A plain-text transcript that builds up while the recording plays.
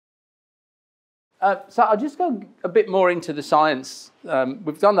So I'll just go a bit more into the science.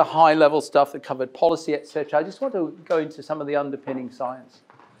 We've done the high-level stuff that covered policy, etc. I just want to go into some of the underpinning science.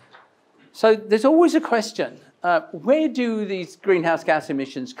 So there's always a question, where do these greenhouse gas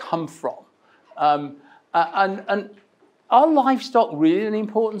emissions come from? And are livestock really an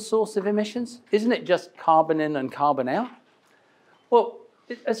important source of emissions? Isn't it just carbon in and carbon out? Well,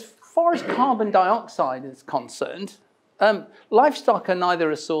 as far as carbon dioxide is concerned, livestock are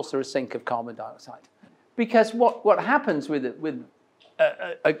neither a source or a sink of carbon dioxide. Because what happens with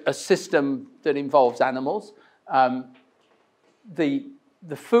a system that involves animals,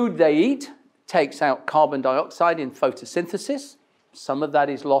 the food they eat takes out carbon dioxide in photosynthesis. Some of that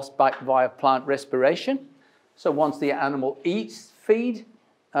is lost back via plant respiration. So once the animal eats feed,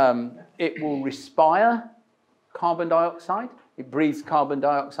 it will respire carbon dioxide. It breathes carbon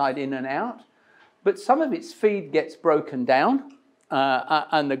dioxide in and out. But some of its feed gets broken down,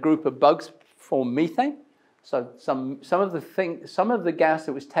 and a group of bugs form methane. So some of the gas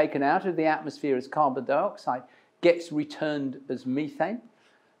that was taken out of the atmosphere as carbon dioxide gets returned as methane.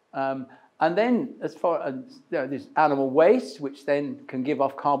 And then as far as there's animal waste, which then can give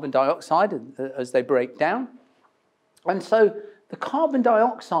off carbon dioxide as they break down. And so the carbon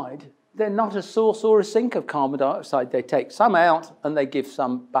dioxide, they're not a source or a sink of carbon dioxide. They take some out and they give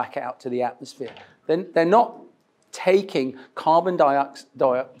some back out to the atmosphere. They're not taking carbon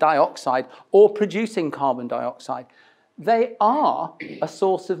dioxide or producing carbon dioxide. They are a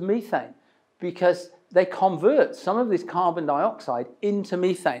source of methane because they convert some of this carbon dioxide into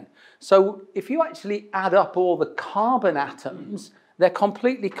methane. So if you actually add up all the carbon atoms, they're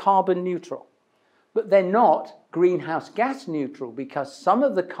completely carbon neutral. But they're not greenhouse gas neutral because some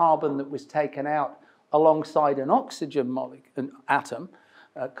of the carbon that was taken out alongside an oxygen atom,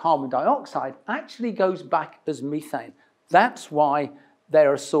 carbon dioxide, actually goes back as methane. That's why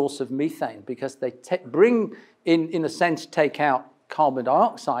they're a source of methane, because they bring, in a sense, take out carbon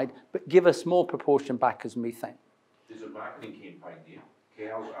dioxide, but give a small proportion back as methane. There's a marketing campaign here.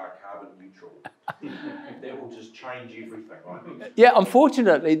 Cows are carbon neutral. That will just change everything, right? Yeah,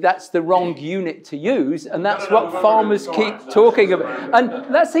 unfortunately, that's the wrong unit to use, and that's what farmers keep talking about.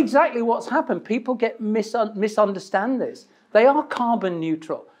 And that's exactly what's happened. People misunderstand this. They are carbon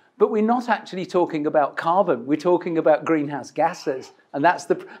neutral, but we're not actually talking about carbon. We're talking about greenhouse gases, and that's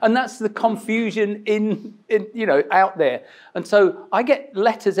the confusion out there. And so I get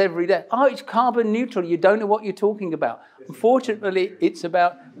letters every day. Oh, it's carbon neutral. You don't know what you're talking about. Unfortunately, it's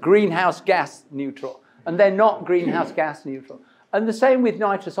about greenhouse gas neutral, and they're not greenhouse gas neutral. And the same with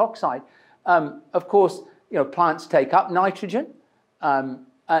nitrous oxide. Of course, plants take up nitrogen, and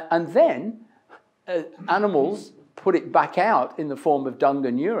then animals put it back out in the form of dung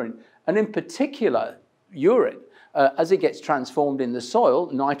and urine, and in particular, urine. As it gets transformed in the soil,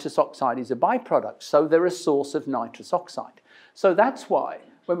 nitrous oxide is a byproduct, so they're a source of nitrous oxide. So that's why,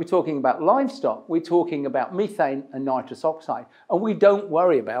 when we're talking about livestock, we're talking about methane and nitrous oxide, and we don't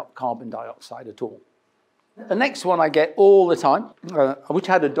worry about carbon dioxide at all. The next one I get all the time, I wish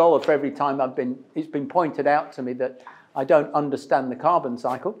I had $1 for every time it's been pointed out to me that I don't understand the carbon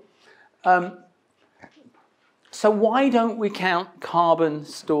cycle. So why don't we count carbon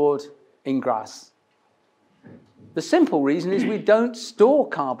stored in grass? The simple reason is we don't store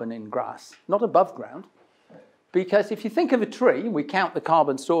carbon in grass, not above ground. Because if you think of a tree, we count the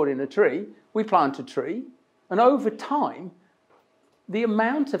carbon stored in a tree, we plant a tree, and over time, the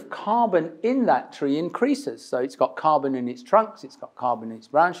amount of carbon in that tree increases. So it's got carbon in its trunks, it's got carbon in its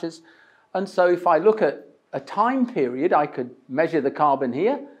branches. And so if I look at a time period, I could measure the carbon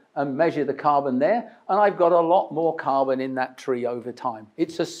here and measure the carbon there, and I've got a lot more carbon in that tree over time.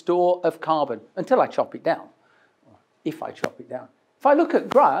 It's a store of carbon until I chop it down, if I chop it down. If I look at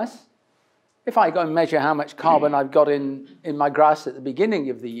grass, if I go and measure how much carbon I've got in my grass at the beginning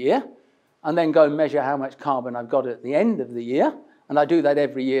of the year, and then go and measure how much carbon I've got at the end of the year, and I do that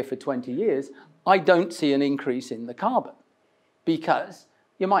every year for 20 years, I don't see an increase in the carbon. Because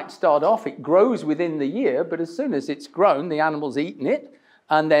you might start off, it grows within the year, but as soon as it's grown, the animal's eaten it,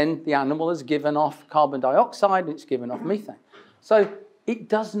 and then the animal has given off carbon dioxide, and it's given off methane. So it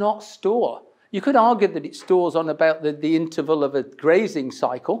does not store. You could argue that it stores on about the interval of a grazing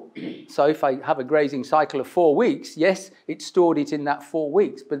cycle. So if I have a grazing cycle of 4 weeks, yes, it stored it in that 4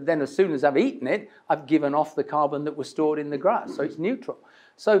 weeks. But then as soon as I've eaten it, I've given off the carbon that was stored in the grass. So it's neutral.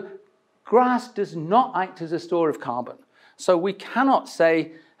 So grass does not act as a store of carbon. So we cannot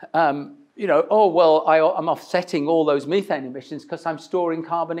say, oh, well, I'm offsetting all those methane emissions because I'm storing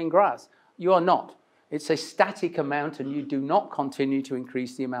carbon in grass. You are not. It's a static amount, and you do not continue to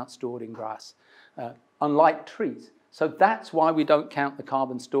increase the amount stored in grass, unlike trees. So that's why we don't count the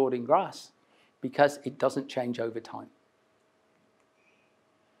carbon stored in grass. because it doesn't change over time.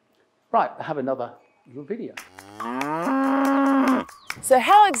 Right, I have another little video. So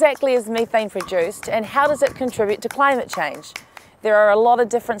how exactly is methane produced and how does it contribute to climate change? There are a lot of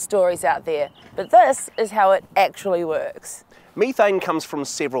different stories out there, but this is how it actually works. Methane comes from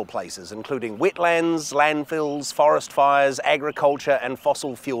several places, including wetlands, landfills, forest fires, agriculture and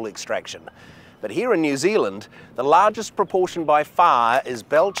fossil fuel extraction. But here in New Zealand, the largest proportion by far is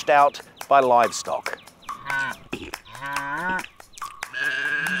belched out by livestock.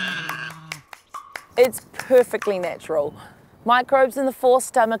 It's perfectly natural. Microbes in the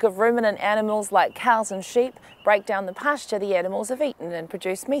forestomach of ruminant animals like cows and sheep break down the pasture the animals have eaten and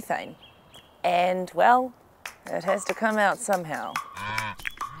produce methane. And, well, it has to come out somehow.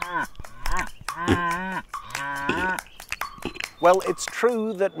 Well, it's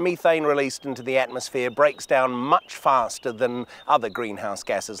true that methane released into the atmosphere breaks down much faster than other greenhouse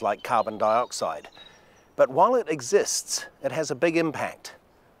gases like carbon dioxide. But while it exists, it has a big impact.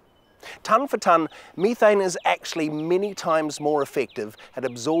 Tonne for tonne, methane is actually many times more effective at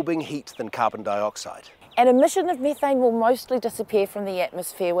absorbing heat than carbon dioxide. An emission of methane will mostly disappear from the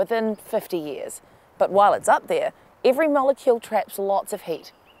atmosphere within 50 years. But while it's up there, every molecule traps lots of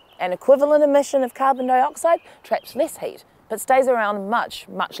heat. An equivalent emission of carbon dioxide traps less heat, but stays around much,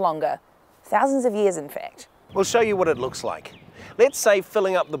 much longer. Thousands of years, in fact. We'll show you what it looks like. Let's say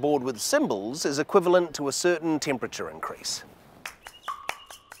filling up the board with symbols is equivalent to a certain temperature increase.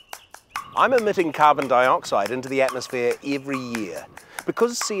 I'm emitting carbon dioxide into the atmosphere every year.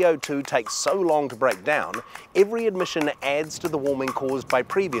 Because CO2 takes so long to break down, every emission adds to the warming caused by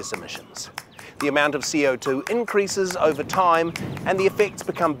previous emissions. The amount of CO2 increases over time and the effects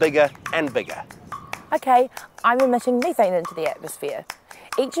become bigger and bigger. Okay, I'm emitting methane into the atmosphere.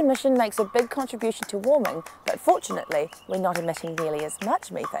 Each emission makes a big contribution to warming, but fortunately, we're not emitting nearly as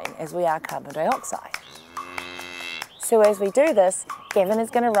much methane as we are carbon dioxide. So as we do this, Gavin is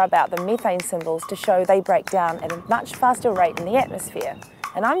going to rub out the methane symbols to show they break down at a much faster rate in the atmosphere,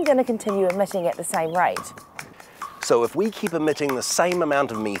 and I'm going to continue emitting at the same rate. So if we keep emitting the same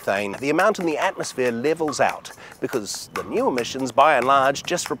amount of methane, the amount in the atmosphere levels out, because the new emissions, by and large,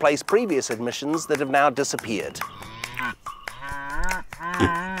 just replace previous emissions that have now disappeared.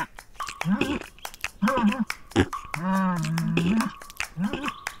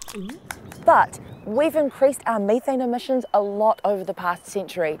 But we've increased our methane emissions a lot over the past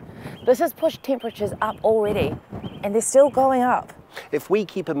century. This has pushed temperatures up already, and they're still going up. If we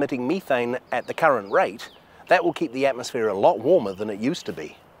keep emitting methane at the current rate, that will keep the atmosphere a lot warmer than it used to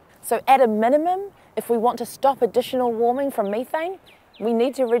be. So at a minimum, if we want to stop additional warming from methane, we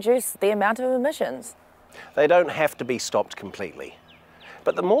need to reduce the amount of emissions. They don't have to be stopped completely.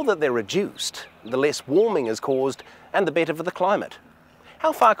 But the more that they're reduced, the less warming is caused and the better for the climate.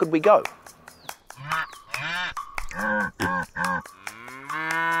 How far could we go?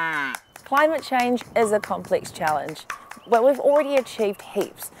 Climate change is a complex challenge, but we've already achieved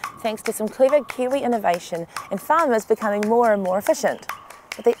heaps thanks to some clever Kiwi innovation and farmers becoming more and more efficient.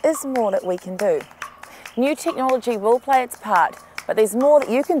 But there is more that we can do. New technology will play its part, but there's more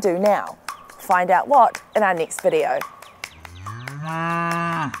that you can do now. Find out what in our next video.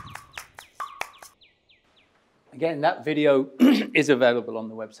 Again, that video is available on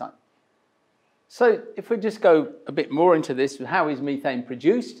the website. So if we just go a bit more into this, how is methane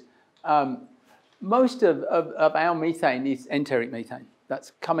produced? Most of our methane is enteric methane.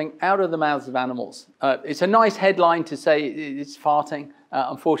 That's coming out of the mouths of animals. It's a nice headline to say it's farting.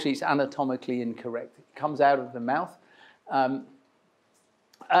 Unfortunately, it's anatomically incorrect. It comes out of the mouth. And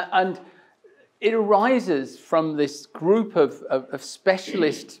it arises from this group of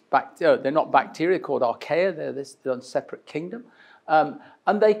specialist bacteria. They're not bacteria, called archaea. They're this separate kingdom.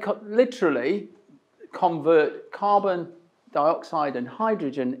 And they literally convert carbon dioxide and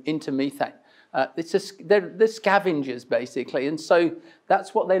hydrogen into methane. They're scavengers, basically, and so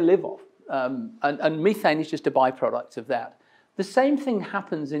that's what they live off. And methane is just a byproduct of that. The same thing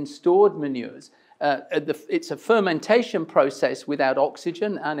happens in stored manures. It's a fermentation process without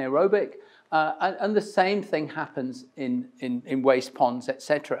oxygen, anaerobic, and the same thing happens in waste ponds,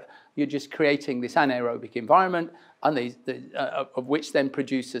 etc. You're just creating this anaerobic environment, and of which then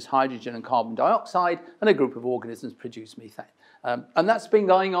produces hydrogen and carbon dioxide, and a group of organisms produce methane. And that's been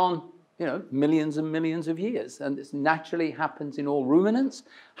going on, millions and millions of years, and this naturally happens in all ruminants,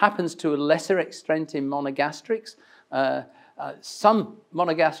 happens to a lesser extent in monogastrics. Some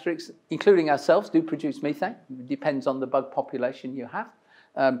monogastrics, including ourselves, do produce methane. It depends on the bug population you have.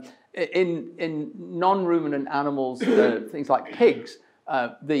 In non-ruminant animals, things like pigs,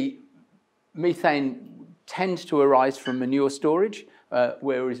 the methane tends to arise from manure storage,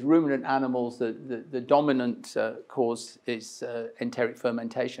 whereas ruminant animals, the dominant cause is enteric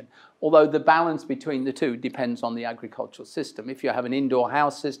fermentation. Although the balance between the two depends on the agricultural system. If you have an indoor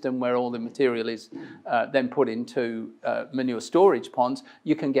house system where all the material is then put into manure storage ponds,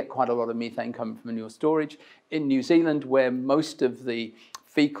 you can get quite a lot of methane coming from manure storage. In New Zealand, where most of the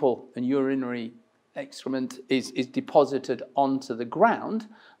fecal and urinary excrement is deposited onto the ground,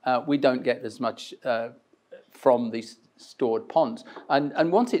 we don't get as much from these stored ponds.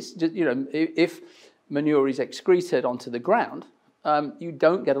 And once it's, you know, if manure is excreted onto the ground, you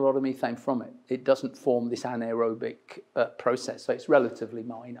don't get a lot of methane from it. It doesn't form this anaerobic process, so it's relatively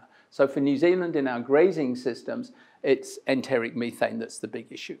minor. So for New Zealand, in our grazing systems, it's enteric methane that's the big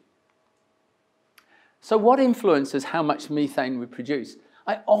issue. So what influences how much methane we produce?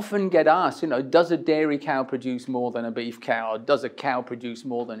 I often get asked, you know, does a dairy cow produce more than a beef cow? Or does a cow produce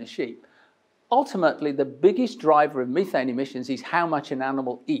more than a sheep? Ultimately, the biggest driver of methane emissions is how much an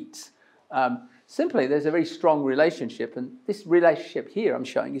animal eats. Simply, there's a very strong relationship, and this relationship here I'm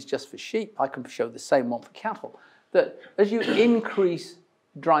showing is just for sheep. I can show the same one for cattle, that as you increase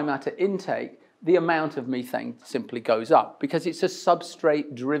dry matter intake, the amount of methane simply goes up because it's a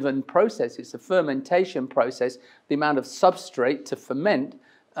substrate-driven process. It's a fermentation process. The amount of substrate to ferment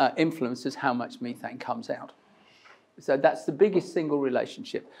influences how much methane comes out. So that's the biggest single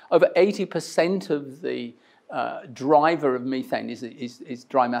relationship. Over 80% of the driver of methane is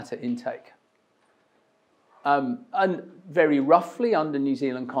dry matter intake. And very roughly, under New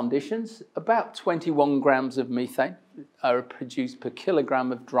Zealand conditions, about 21 grams of methane are produced per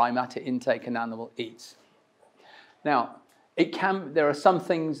kilogram of dry matter intake an animal eats. Now, there are some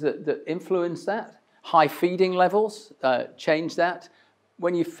things that influence that. High feeding levels change that.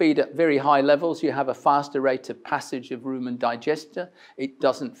 When you feed at very high levels, you have a faster rate of passage of rumen digester. It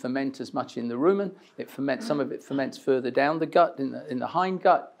doesn't ferment as much in the rumen. Some of it ferments further down the gut, in the hind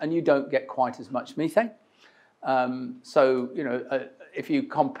gut, and you don't get quite as much methane. So, you know, if you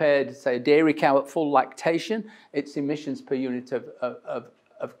compared, say, a dairy cow at full lactation, its emissions per unit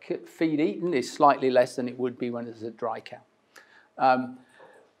of feed eaten is slightly less than it would be when it's a dry cow.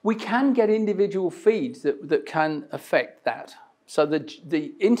 We can get individual feeds that can affect that. So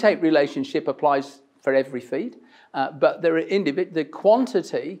the intake relationship applies for every feed, but the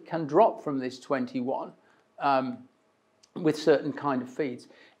quantity can drop from this 21 with certain kind of feeds.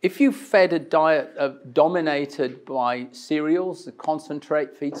 If you fed a diet dominated by cereals, the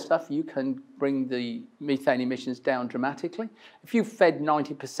concentrate feed stuff, you can bring the methane emissions down dramatically. If you fed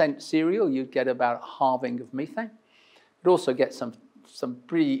 90% cereal, you'd get about a halving of methane. You'd also get some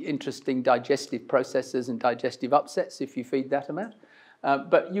pretty interesting digestive processes and digestive upsets if you feed that amount.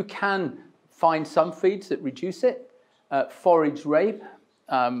 But you can find some feeds that reduce it. Forage rape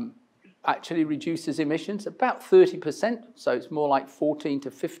actually reduces emissions about 30%, so it's more like 14 to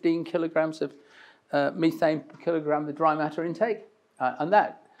 15 kilograms of methane per kilogram of dry matter intake. And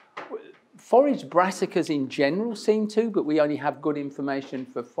that, forage brassicas in general seem to, but we only have good information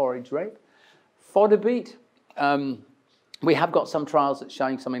for forage rape. Fodder beet, we have got some trials that's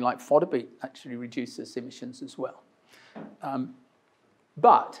showing something like fodder beet actually reduces emissions as well.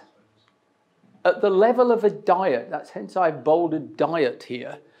 But at the level of a diet, that's hence I've bolded diet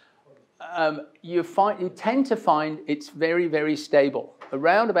here, you tend to find it's very, very stable,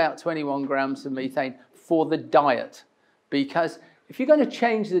 around about 21 grams of methane for the diet. Because if you're going to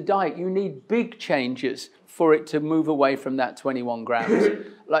change the diet, you need big changes for it to move away from that 21 grams.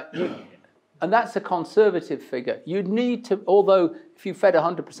 And that's a conservative figure. You'd need to, although if you fed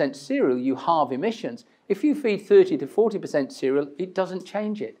 100% cereal, you halve emissions. If you feed 30 to 40% cereal, it doesn't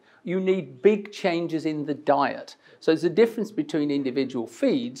change it. You need big changes in the diet. So there's a difference between individual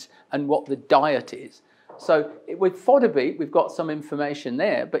feeds and what the diet is. So with fodder beet, we've got some information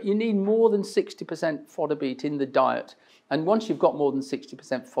there, but you need more than 60% fodder beet in the diet. And once you've got more than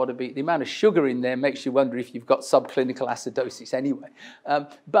 60% fodder beet, the amount of sugar in there makes you wonder if you've got subclinical acidosis anyway.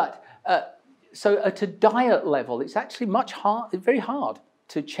 So at a diet level, it's actually very hard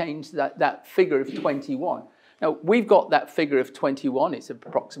to change that figure of 21. Now, we've got that figure of 21. It's an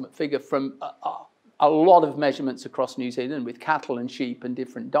approximate figure from a lot of measurements across New Zealand with cattle and sheep and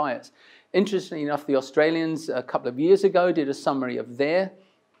different diets. Interestingly enough, the Australians a couple of years ago did a summary of their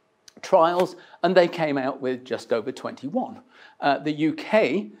trials, and they came out with just over 21. The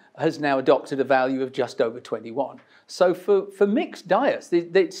UK has now adopted a value of just over 21. So for mixed diets,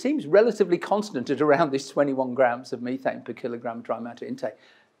 it seems relatively constant at around this 21 grams of methane per kilogram dry matter intake.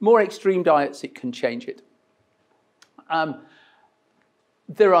 More extreme diets, it can change it.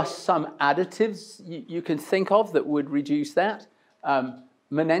 There are some additives you can think of that would reduce that.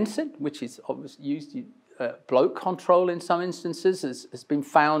 Monensin, which is obviously used bloat control in some instances has been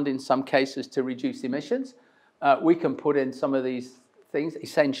found in some cases to reduce emissions. We can put in some of these things,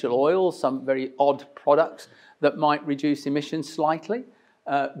 essential oils, some very odd products that might reduce emissions slightly.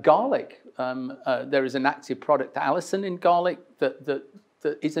 Garlic, there is an active product, allicin, in garlic that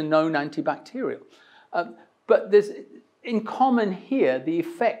is a known antibacterial. But there's, in common here, the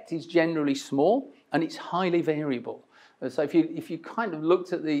effect is generally small and it's highly variable. So if you kind of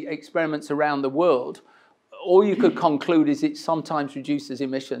looked at the experiments around the world, all you could conclude is it sometimes reduces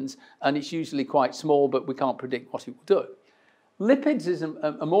emissions and it's usually quite small, but we can't predict what it will do. Lipids is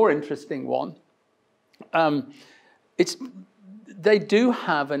a more interesting one. They do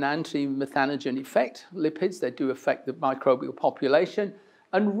have an anti-methanogen effect, lipids. They do affect the microbial population.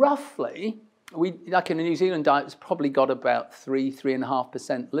 And roughly, like in a New Zealand diet, it's probably got about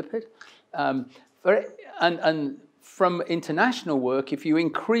 3.5% lipid. And from international work, if you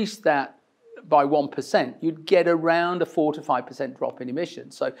increase that by 1%, you'd get around a 4 to 5% drop in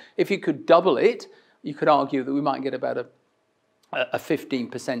emissions. So if you could double it, you could argue that we might get about a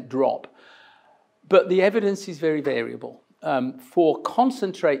 15% drop. But the evidence is very variable. For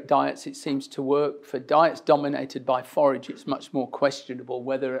concentrate diets, it seems to work. For diets dominated by forage, it's much more questionable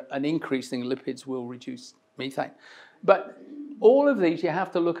whether an increase in lipids will reduce methane. But all of these, you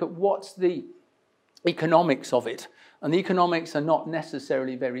have to look at what's the economics of it. And the economics are not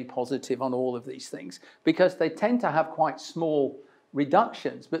necessarily very positive on all of these things because they tend to have quite small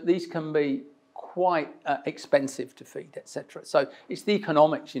reductions, but these can be quite expensive to feed, etc. So it's the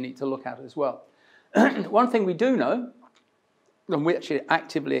economics you need to look at as well. One thing we do know, and we're actually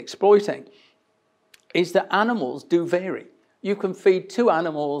actively exploiting, is that animals do vary. You can feed two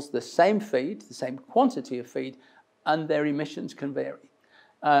animals the same feed, the same quantity of feed, and their emissions can vary.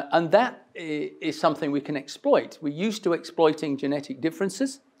 And that is something we can exploit. We're used to exploiting genetic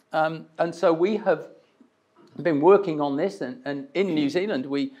differences. And so we have been working on this. And in New Zealand,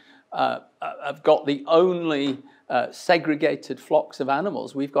 we have got the only segregated flocks of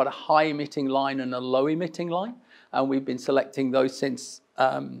animals. We've got a high-emitting line and a low-emitting line. And we've been selecting those since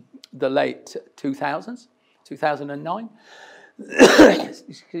the late 2000s, 2009.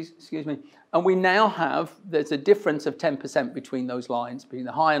 Excuse me. And we now have, there's a difference of 10% between those lines. Between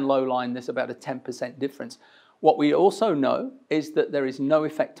the high and low line, there's about a 10% difference. What we also know is that there is no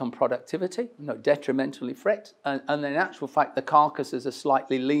effect on productivity, no detrimental effect. And in actual fact, the carcasses are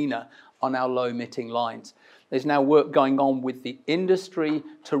slightly leaner on our low-emitting lines. There's now work going on with the industry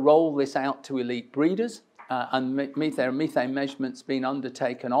to roll this out to elite breeders. And methane measurements being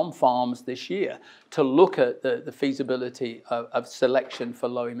undertaken on farms this year to look at the feasibility of selection for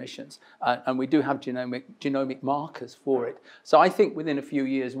low emissions. And we do have genomic markers for it. So I think within a few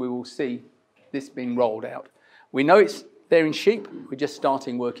years we will see this being rolled out. We know it's there in sheep. We're just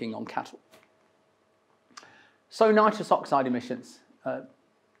starting working on cattle. So nitrous oxide emissions.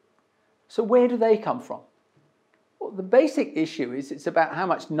 So where do they come from? Well, the basic issue is it's about how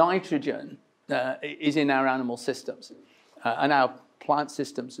much nitrogen is in our animal systems and our plant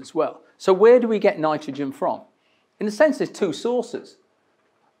systems as well. So where do we get nitrogen from? In a sense, there's two sources.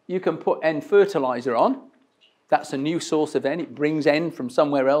 You can put N fertilizer on. That's a new source of N. It brings N from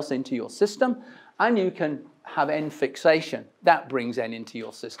somewhere else into your system. And you can have N fixation. That brings N into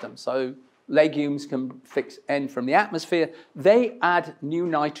your system. So legumes can fix N from the atmosphere. They add new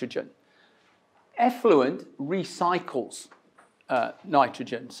nitrogen. Effluent recycles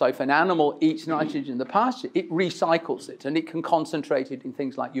nitrogen. So if an animal eats nitrogen in the pasture, it recycles it and it can concentrate it in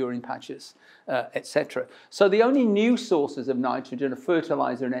things like urine patches, etc. So the only new sources of nitrogen are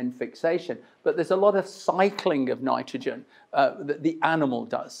fertilizer and N fixation, but there's a lot of cycling of nitrogen that the animal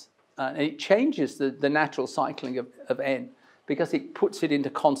does. And it changes the natural cycling of N because it puts it into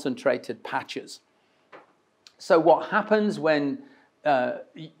concentrated patches. So what happens when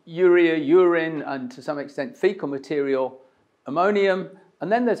urea, urine, and to some extent fecal material, ammonium,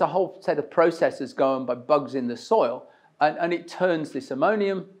 and then there's a whole set of processes going by bugs in the soil, and it turns this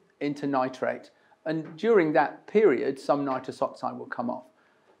ammonium into nitrate. And during that period, some nitrous oxide will come off.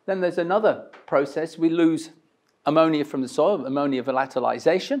 Then there's another process. We lose ammonia from the soil, ammonia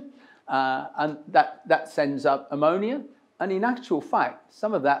volatilization, and that sends up ammonia. And in actual fact,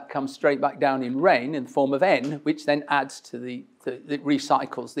 some of that comes straight back down in rain in the form of N, which then adds to it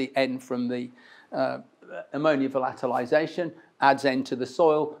recycles the N from the ammonia volatilization, adds N to the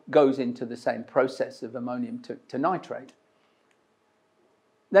soil, goes into the same process of ammonium to nitrate.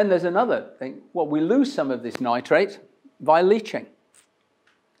 Then there's another thing. Well, we lose some of this nitrate by leaching.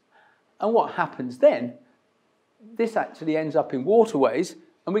 And what happens then, this actually ends up in waterways,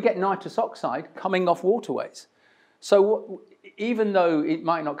 and we get nitrous oxide coming off waterways. So even though it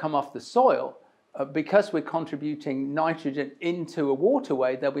might not come off the soil, because we're contributing nitrogen into a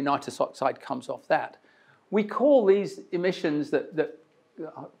waterway, there'll be nitrous oxide comes off that. We call these emissions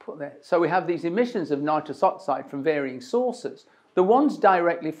so we have these emissions of nitrous oxide from varying sources. The ones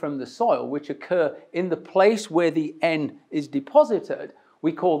directly from the soil, which occur in the place where the N is deposited,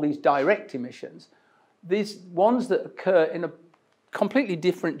 we call these direct emissions. These ones that occur in a completely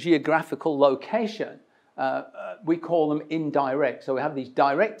different geographical location, we call them indirect. So we have these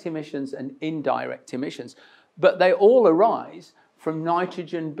direct emissions and indirect emissions, but they all arise from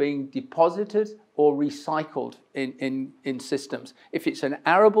nitrogen being deposited or recycled in systems. If it's an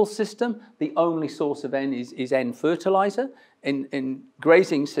arable system, the only source of N is N fertilizer. In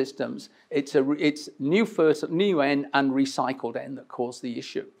grazing systems, it's new N and recycled N that cause the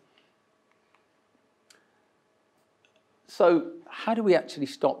issue. So how do we actually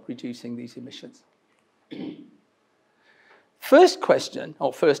stop reducing these emissions? First question,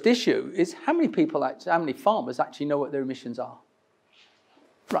 or first issue, is how many farmers actually know what their emissions are?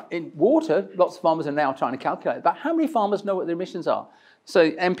 Right, in water, lots of farmers are now trying to calculate it, but how many farmers know what their emissions are?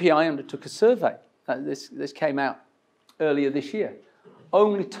 So MPI undertook a survey. This came out earlier this year.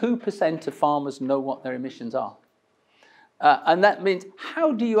 Only 2% of farmers know what their emissions are. And that means,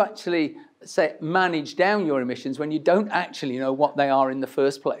 how do you actually manage down your emissions when you don't actually know what they are in the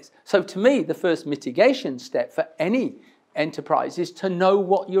first place? So to me, the first mitigation step for any enterprise is to know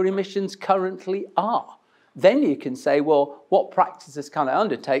what your emissions currently are. Then you can say, well, what practices can I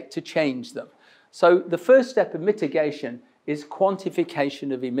undertake to change them? So the first step of mitigation is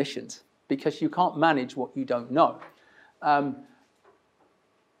quantification of emissions, because you can't manage what you don't know.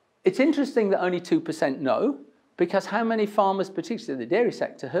 It's interesting that only 2% know, because how many farmers, particularly in the dairy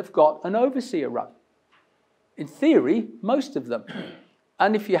sector, have got an overseer run? In theory, most of them.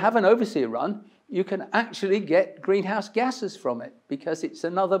 And if you have an overseer run, you can actually get greenhouse gases from it, because it's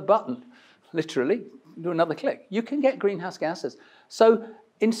another button, literally. Do another click, you can get greenhouse gases. So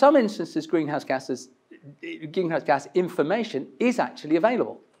in some instances, greenhouse gas information is actually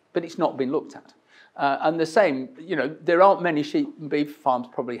available, but it's not been looked at. And the same, there aren't many sheep and beef farms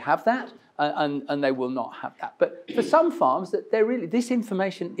probably have that, and they will not have that. But for some farms, this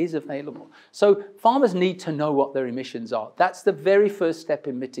information is available. So farmers need to know what their emissions are. That's the very first step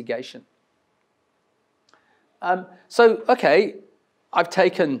in mitigation. Okay, I've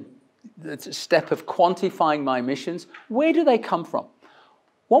taken the step of quantifying my emissions. Where do they come from?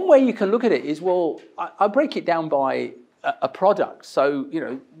 One way you can look at it is, well, I break it down by a product. So,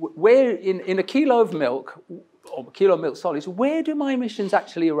 where in a kilo of milk, or a kilo of milk solids, where do my emissions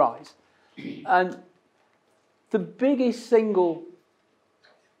actually arise? And the biggest single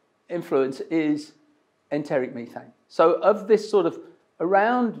influence is enteric methane. So of this sort of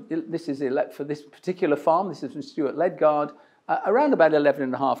this is for this particular farm, this is from Stuart Ledgard, around about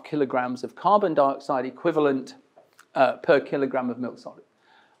 11.5 kilograms of carbon dioxide equivalent per kilogram of milk solid.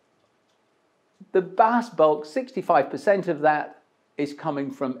 The vast bulk, 65% of that, is coming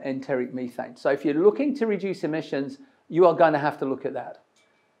from enteric methane. So if you're looking to reduce emissions, you are going to have to look at that.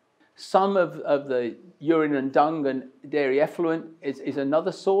 Some of the urine and dung and dairy effluent is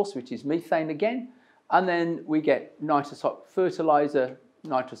another source, which is methane again. And then we get fertilizer,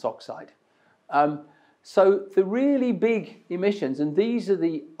 nitrous oxide. So the really big emissions, and these are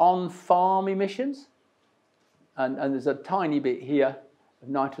the on-farm emissions, and there's a tiny bit here of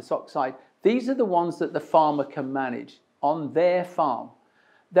nitrous oxide. These are the ones that the farmer can manage on their farm.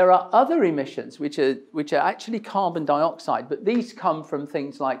 There are other emissions which are actually carbon dioxide, but these come from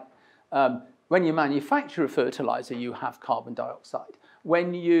things like when you manufacture a fertilizer, you have carbon dioxide.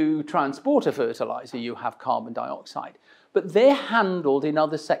 When you transport a fertilizer, you have carbon dioxide. But they're handled in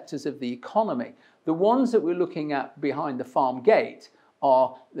other sectors of the economy. The ones that we're looking at behind the farm gate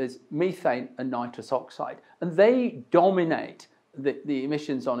there's methane and nitrous oxide, and they dominate the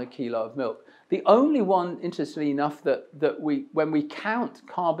emissions on a kilo of milk. The only one, interestingly enough, when we count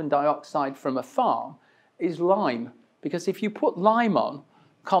carbon dioxide from a farm is lime, because if you put lime on,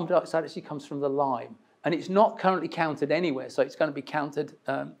 carbon dioxide actually comes from the lime, and it's not currently counted anywhere, so it's going to be counted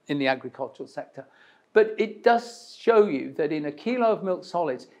in the agricultural sector. But it does show you that in a kilo of milk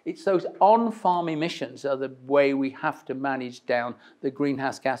solids, it's those on-farm emissions are the way we have to manage down the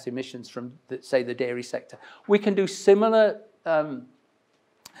greenhouse gas emissions from, say, the dairy sector. We can do similar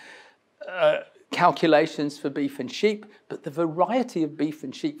calculations for beef and sheep, but the variety of beef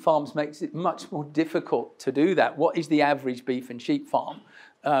and sheep farms makes it much more difficult to do that. What is the average beef and sheep farm?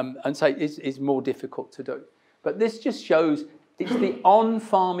 And so it's more difficult to do. But this just shows it's the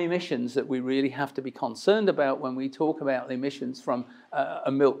on-farm emissions that we really have to be concerned about when we talk about the emissions from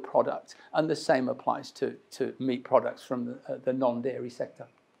a milk product. And the same applies to meat products from the non-dairy sector.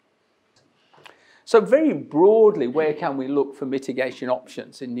 So very broadly, where can we look for mitigation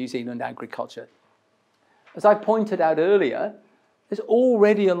options in New Zealand agriculture? As I pointed out earlier, there's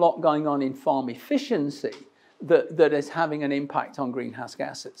already a lot going on in farm efficiency that is having an impact on greenhouse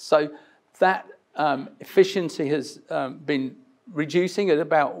gases. So that efficiency has been reducing at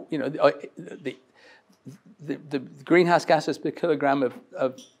about, you know, the greenhouse gases per kilogram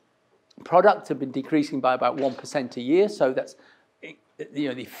of product have been decreasing by about 1% a year. So that's, you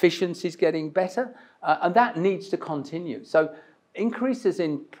know, the efficiency is getting better, and that needs to continue. So increases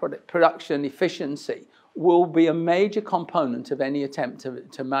in production efficiency will be a major component of any attempt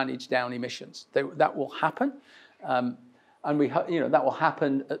to manage down emissions. That will happen, and that will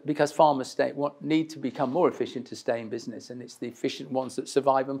happen because farmers need to become more efficient to stay in business, and it's the efficient ones that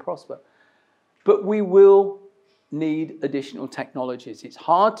survive and prosper. But we will need additional technologies. It's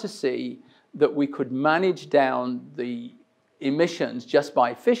hard to see that we could manage down the emissions just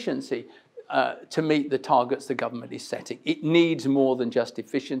by efficiency to meet the targets the government is setting. It needs more than just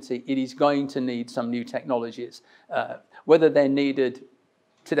efficiency. It is going to need some new technologies, whether they're needed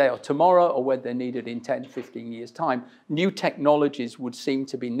today or tomorrow, or whether they're needed in 10, 15 years' time. New technologies would seem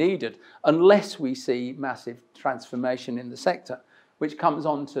to be needed unless we see massive transformation in the sector, which comes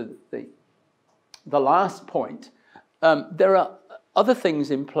on to the last point. There are other things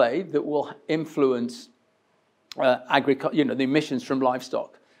in play that will influence agriculture, you know, the emissions from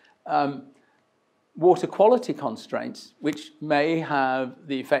livestock. Water quality constraints, which may have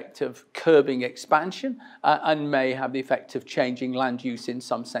the effect of curbing expansion and may have the effect of changing land use in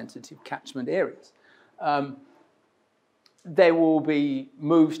some sensitive catchment areas. There will be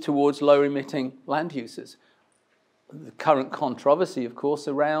moves towards low emitting land uses. The current controversy, of course,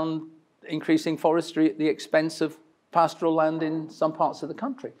 around increasing forestry at the expense of pastoral land in some parts of the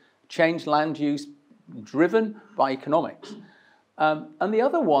country. Change land use driven by economics. And the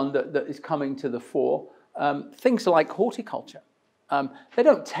other one that is coming to the fore, things like horticulture. They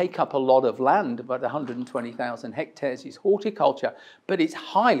don't take up a lot of land, about 120,000 hectares is horticulture, but it's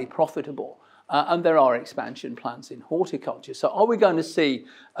highly profitable. And there are expansion plans in horticulture. So are we going to see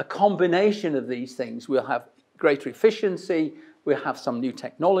a combination of these things? We'll have greater efficiency, we'll have some new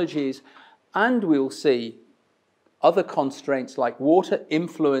technologies, and we'll see other constraints like water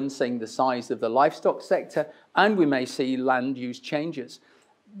influencing the size of the livestock sector, and we may see land use changes.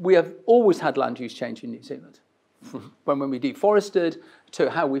 We have always had land use change in New Zealand, when we deforested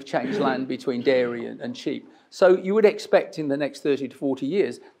to how we've changed land between dairy and sheep. So you would expect in the next 30 to 40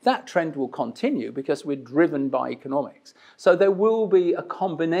 years, that trend will continue because we're driven by economics. So there will be a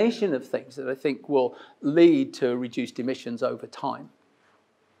combination of things that I think will lead to reduced emissions over time.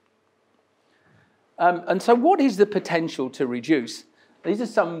 And so what is the potential to reduce? These are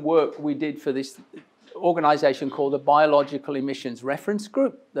some work we did for this organisation called the Biological Emissions Reference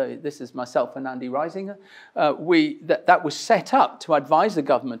Group. This is myself and Andy Reisinger. That was set up to advise the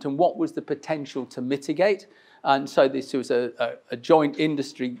government on what was the potential to mitigate. And so this was a joint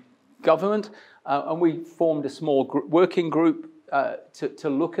industry government. And we formed a small working group to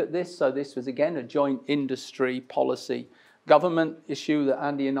look at this. So this was, again, a joint industry policy government issue that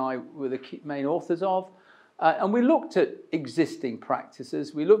Andy and I were the main authors of. And we looked at existing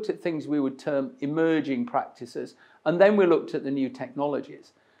practices. We looked at things we would term emerging practices. And then we looked at the new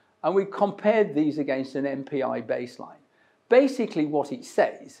technologies. And we compared these against an MPI baseline. Basically, what it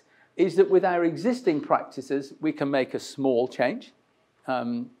says is that with our existing practices, we can make a small change.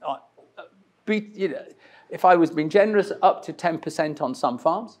 If I was being generous, up to 10% on some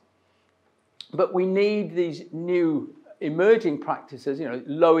farms. But we need these new emerging practices, you know,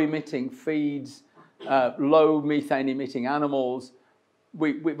 low emitting feeds, low methane emitting animals.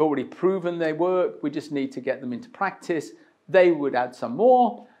 We've already proven they work. We just need to get them into practice. They would add some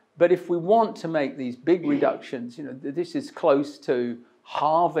more. But if we want to make these big reductions, you know, this is close to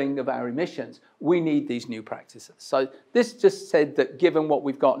halving of our emissions, we need these new practices. So this just said that given what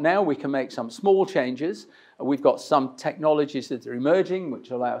we've got now, we can make some small changes. We've got some technologies that are emerging, which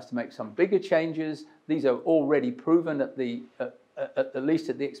allow us to make some bigger changes. These are already proven at least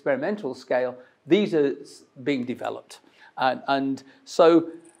at the experimental scale. These are being developed. And so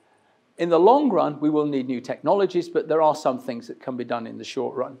in the long run, we will need new technologies, but there are some things that can be done in the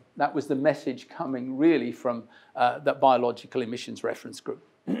short run. That was the message coming really from that Biological Emissions Reference Group.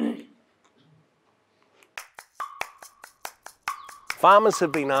 Farmers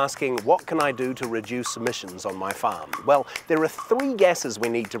have been asking, what can I do to reduce emissions on my farm? Well, there are 3 gases we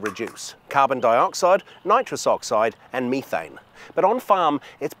need to reduce: carbon dioxide, nitrous oxide, and methane. But on farm,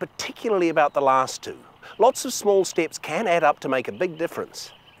 it's particularly about the last 2. Lots of small steps can add up to make a big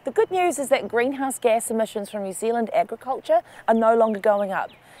difference. The good news is that greenhouse gas emissions from New Zealand agriculture are no longer going up.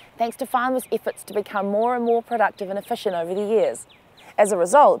 thanks to farmers' efforts to become more and more productive and efficient over the years. As a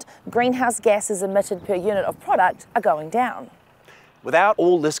result, greenhouse gases emitted per unit of product are going down. Without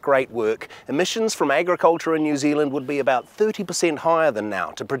all this great work, emissions from agriculture in New Zealand would be about 30% higher than now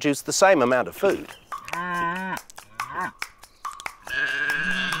to produce the same amount of food.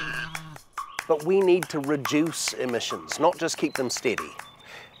 But we need to reduce emissions, not just keep them steady.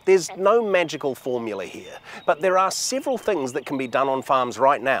 There's no magical formula here, but there are several things that can be done on farms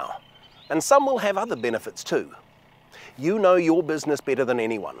right now, and some will have other benefits too. You know your business better than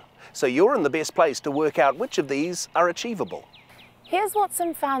anyone, so you're in the best place to work out which of these are achievable. Here's what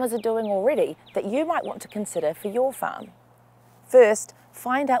some farmers are doing already that you might want to consider for your farm. First,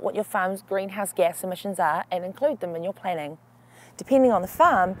 find out what your farm's greenhouse gas emissions are and include them in your planning. Depending on the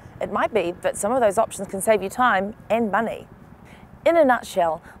farm, it might be that some of those options can save you time and money. In a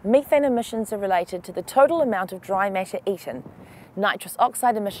nutshell, methane emissions are related to the total amount of dry matter eaten. Nitrous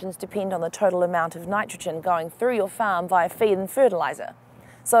oxide emissions depend on the total amount of nitrogen going through your farm via feed and fertiliser.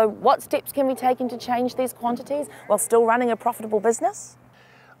 So what steps can be taken to change these quantities while still running a profitable business?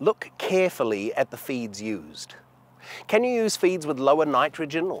 Look carefully at the feeds used. Can you use feeds with lower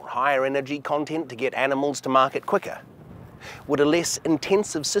nitrogen or higher energy content to get animals to market quicker? Would a less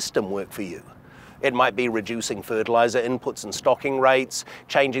intensive system work for you? It might be reducing fertiliser inputs and stocking rates,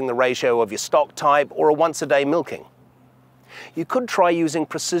 changing the ratio of your stock type, or a once-a-day milking. You could try using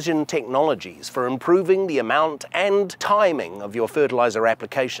precision technologies for improving the amount and timing of your fertiliser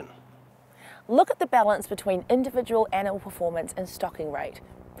application. Look at the balance between individual animal performance and stocking rate.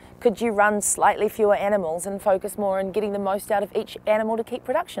 Could you run slightly fewer animals and focus more on getting the most out of each animal to keep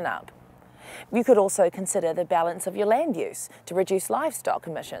production up? You could also consider the balance of your land use to reduce livestock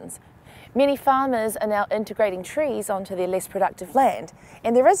emissions. Many farmers are now integrating trees onto their less productive land,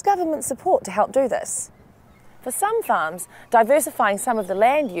 and there is government support to help do this. For some farms, diversifying some of the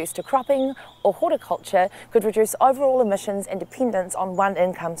land use to cropping or horticulture could reduce overall emissions and dependence on one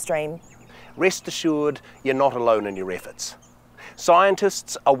income stream. Rest assured, you're not alone in your efforts.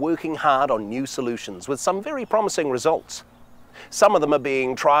 Scientists are working hard on new solutions with some very promising results. Some of them are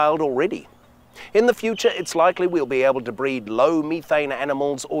being trialled already. In the future, it's likely we'll be able to breed low methane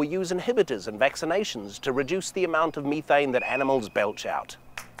animals or use inhibitors and vaccinations to reduce the amount of methane that animals belch out.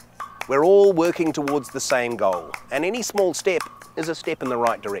 We're all working towards the same goal, and any small step is a step in the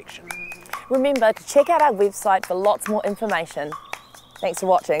right direction. Remember to check out our website for lots more information. Thanks for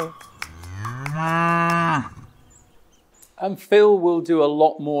watching. And Phil will do a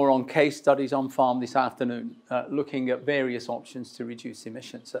lot more on case studies on farm this afternoon, looking at various options to reduce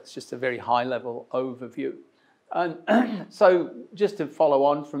emissions. That's just a very high-level overview. And so just to follow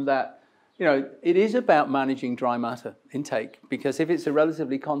on from that, you know, it is about managing dry matter intake, because if it's a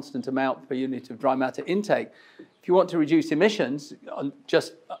relatively constant amount per unit of dry matter intake, if you want to reduce emissions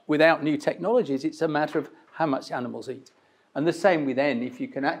just without new technologies, it's a matter of how much animals eat. And the same with N. If you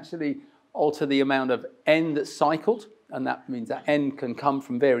can actually alter the amount of N that's cycled, and that means that N can come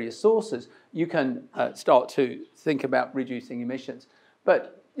from various sources, you can start to think about reducing emissions.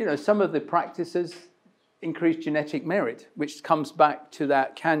 But, you know, some of the practices increase genetic merit, which comes back to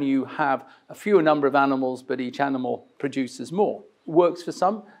that, can you have a fewer number of animals, but each animal produces more? Works for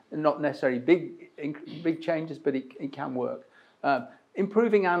some, and not necessarily big changes, but it can work.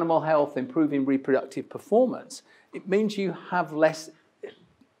 Improving animal health, improving reproductive performance, it means you have less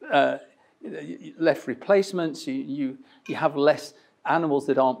replacements, you have less animals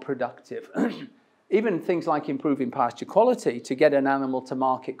that aren't productive. Even things like improving pasture quality to get an animal to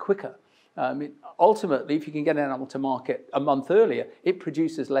market quicker. Ultimately, if you can get an animal to market a month earlier, it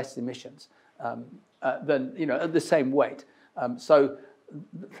produces less emissions than, you know, at the same weight. So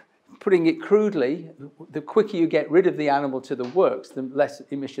putting it crudely, the quicker you get rid of the animal to the works, the less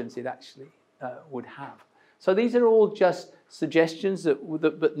emissions it actually would have. So these are all just suggestions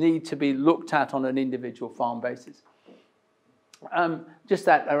that need to be looked at on an individual farm basis. Just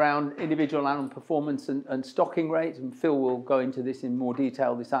that around individual animal performance and stocking rates, and Phil will go into this in more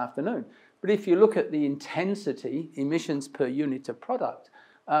detail this afternoon. But if you look at the intensity, emissions per unit of product,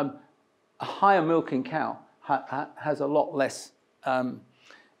 a higher milking cow has a lot less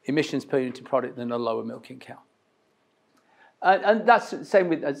emissions per unit of product than a lower milking cow. And that's the same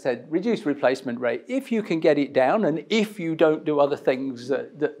with, as I said, reduced replacement rate. If you can get it down, and if you don't do other things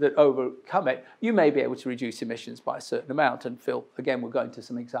that overcome it, you may be able to reduce emissions by a certain amount. And Phil, again, we'll go into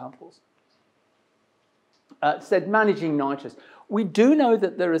some examples. Said managing nitrous. We do know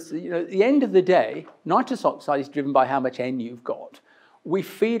that there is, you know, at the end of the day, nitrous oxide is driven by how much N you've got. We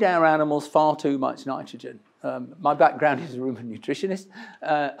feed our animals far too much nitrogen. My background is a rumen nutritionist,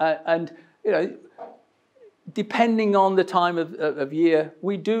 and you know, depending on the time of year,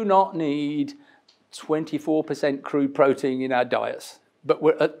 we do not need 24% crude protein in our diets.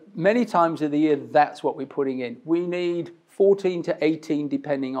 But many times of the year, that's what we're putting in. We need 14 to 18,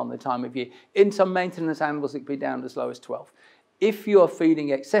 depending on the time of year. In some maintenance animals, it could be down as low as 12. If you're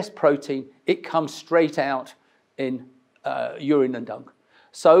feeding excess protein, it comes straight out in urine and dung.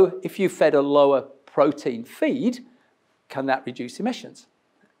 So if you fed a lower protein feed, can that reduce emissions?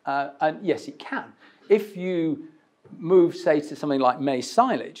 And yes, it can. If you move, say, to something like maize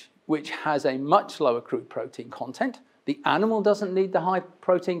silage, which has a much lower crude protein content, the animal doesn't need the high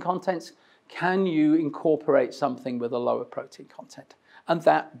protein contents, can you incorporate something with a lower protein content? And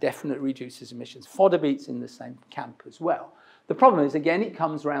that definitely reduces emissions. Fodder beet's in the same camp as well. The problem is, again, it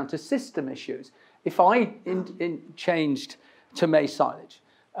comes around to system issues. If I changed to maize silage,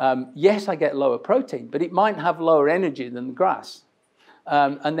 yes, I get lower protein, but it might have lower energy than the grass.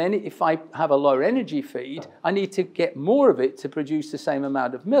 And then if I have a lower energy feed, I need to get more of it to produce the same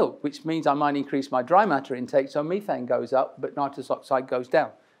amount of milk, which means I might increase my dry matter intake, so methane goes up, but nitrous oxide goes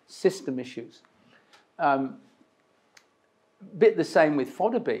down. System issues. Bit the same with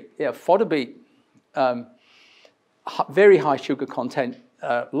fodder beet. Yeah, fodder beet, very high sugar content,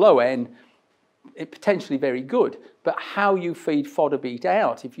 low N, potentially very good. But how you feed fodder beet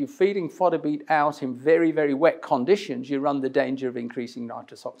out, if you're feeding fodder beet out in very, very wet conditions, you run the danger of increasing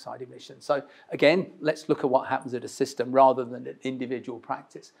nitrous oxide emissions. So again, let's look at what happens at a system rather than an individual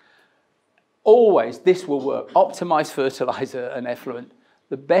practice. Always, this will work. Optimize fertilizer and effluent.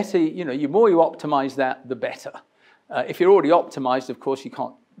 The better, the more you optimize that, the better. If you're already optimized, of course, you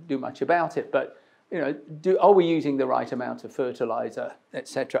can't do much about it, but are we using the right amount of fertilizer,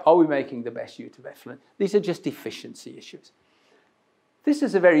 etc.? Are we making the best use of effluent? These are just efficiency issues. This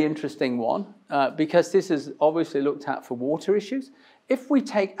is a very interesting one because this is obviously looked at for water issues. If we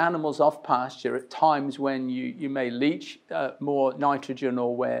take animals off pasture at times when you may leach more nitrogen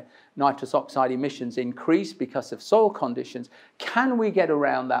or where nitrous oxide emissions increase because of soil conditions, can we get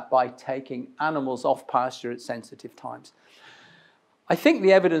around that by taking animals off pasture at sensitive times? I think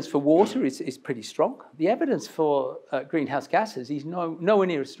the evidence for water is pretty strong. The evidence for greenhouse gases is nowhere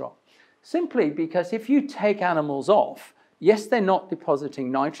near as strong. Simply because if you take animals off, yes, they're not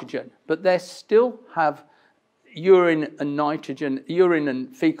depositing nitrogen, but they still have urine and nitrogen, urine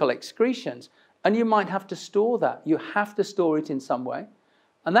and fecal excretions, and you might have to store that. You have to store it in some way,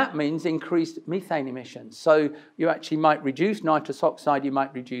 and that means increased methane emissions. So you actually might reduce nitrous oxide, you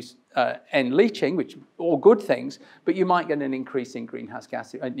might reduce N leaching, which are all good things, but you might get an increase in greenhouse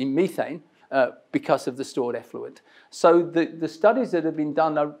gas, in methane, because of the stored effluent. So the studies that have been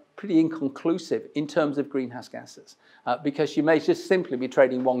done are pretty inconclusive in terms of greenhouse gases, because you may just simply be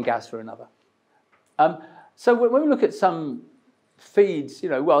trading one gas for another. So when we look at some feeds,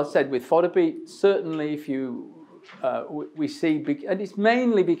 well, I said with fodder beet, certainly if we see, and it's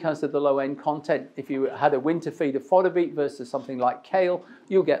mainly because of the low N content. If you had a winter feed of fodder beet versus something like kale,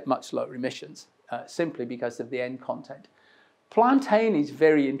 you'll get much lower emissions, simply because of the N content. Plantain is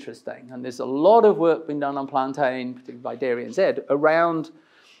very interesting, and there's a lot of work being done on plantain, particularly by Dairy NZ, around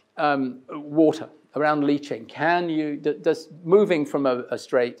water, around leaching. Does moving from a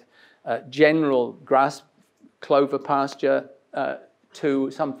straight general grass clover pasture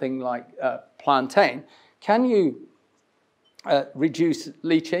to something like plantain, can you reduce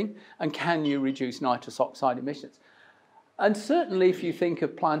leaching, and can you reduce nitrous oxide emissions? And certainly if you think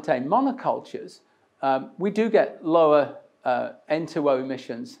of plantain monocultures, we do get lower N2O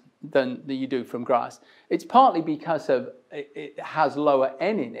emissions than you do from grass. It's partly because it has lower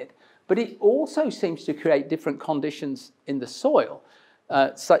N in it, but it also seems to create different conditions in the soil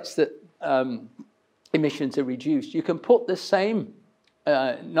such that emissions are reduced. You can put the same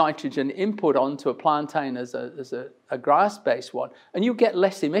nitrogen input onto a plantain as a grass-based one, and you get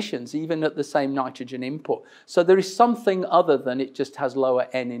less emissions even at the same nitrogen input. So there is something other than it just has lower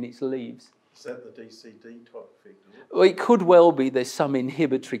N in its leaves. Is that the DCD type effect? Well, it could well be there's some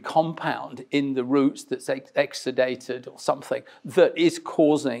inhibitory compound in the roots that's exudated or something that is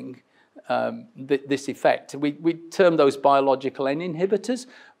causing this effect. We term those biological N inhibitors.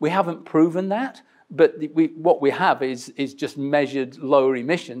 We haven't proven that, but what we have is just measured lower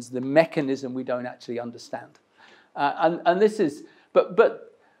emissions. The mechanism we don't actually understand. And this is,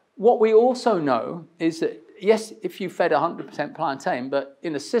 but what we also know is that, yes, if you fed 100% plantain, but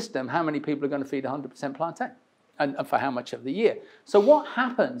in a system, how many people are going to feed 100% plantain? And for how much of the year? So what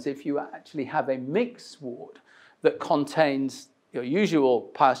happens if you actually have a mixed sward that contains your usual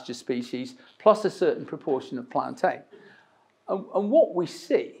pasture species plus a certain proportion of plantain? And what we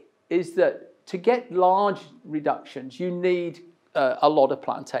see is that to get large reductions, you need a lot of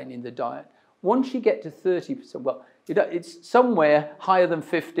plantain in the diet. Once you get to 30%, well, it's somewhere higher than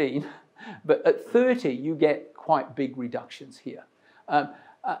 15, but at 30, you get quite big reductions here.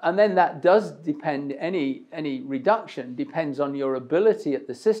 And then that does depend, any reduction depends on your ability at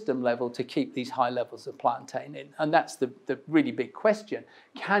the system level to keep these high levels of plantain in. And that's the really big question.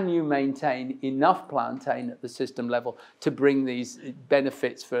 Can you maintain enough plantain at the system level to bring these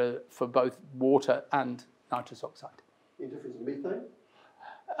benefits for both water and nitrous oxide? Any difference in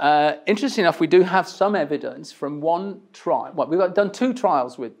methane? Interesting enough, we do have some evidence from one trial. Well, we've done 2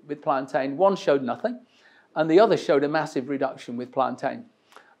 trials with plantain. One showed nothing, and the other showed a massive reduction with plantain.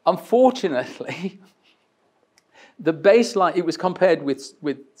 Unfortunately, the baseline, it was compared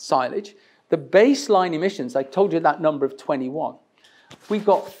with silage. The baseline emissions, I told you that number of 21. We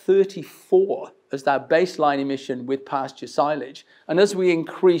got 34 as that baseline emission with pasture silage. And as we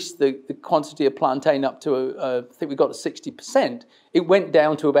increased the quantity of plantain up to, I think we got to 60%, it went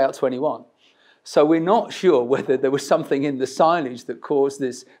down to about 21. So we're not sure whether there was something in the silage that caused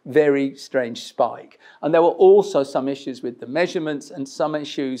this very strange spike. And there were also some issues with the measurements and some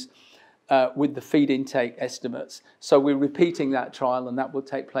issues with the feed intake estimates. So we're repeating that trial, and that will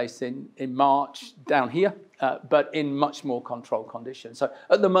take place in March down here, but in much more controlled conditions. So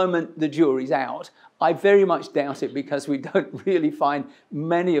at the moment, the jury's out. I very much doubt it because we don't really find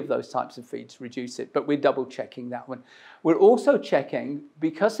many of those types of feeds reduce it, but we're double checking that one. We're also checking,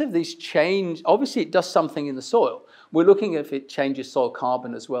 because of this change, obviously it does something in the soil. We're looking if it changes soil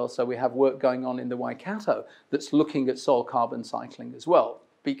carbon as well. So we have work going on in the Waikato that's looking at soil carbon cycling as well,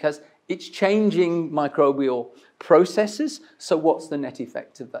 because it's changing microbial processes. So what's the net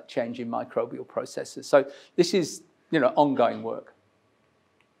effect of that change in microbial processes? So this is, ongoing work.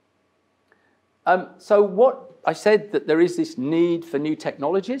 So what I said, that there is this need for new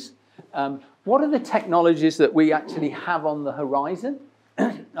technologies. What are the technologies that we actually have on the horizon?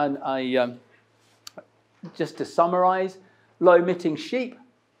 And just to summarize, low-emitting sheep.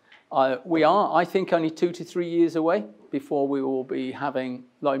 We are, I think, only 2 to 3 years away before we will be having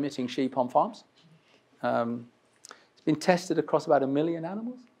low-emitting sheep on farms. It's been tested across about 1 million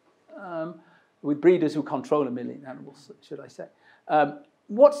animals, with breeders who control 1 million animals, should I say.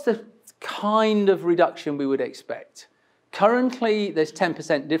 What's the kind of reduction we would expect? Currently, there's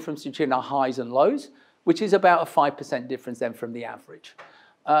 10% difference between our highs and lows, which is about a 5% difference then from the average.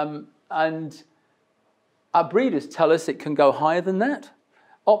 And our breeders tell us it can go higher than that.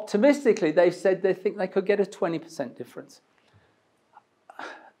 Optimistically, they've said they think they could get a 20% difference.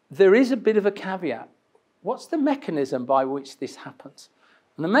 There is a bit of a caveat. What's the mechanism by which this happens?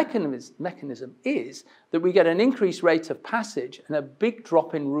 And the mechanism is that we get an increased rate of passage and a big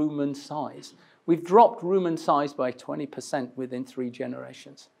drop in rumen size. We've dropped rumen size by 20% within 3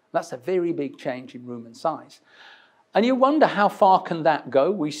 generations. That's a very big change in rumen size. And you wonder, how far can that go?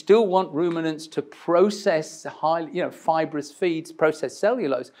 We still want ruminants to process fibrous feeds, process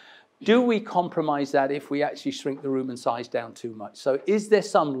cellulose. Do we compromise that if we actually shrink the rumen size down too much? So is there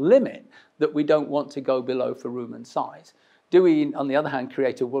some limit that we don't want to go below for rumen size? Do we, on the other hand,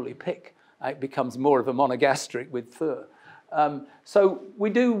 create a woolly pig? It becomes more of a monogastric with fur. So we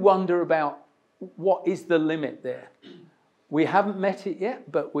do wonder about what is the limit there. We haven't met it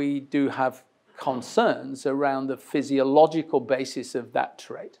yet, but we do have concerns around the physiological basis of that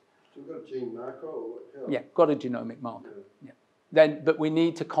trait. Still got a gene marker? Or how? Yeah, got a genomic marker. Yeah. But we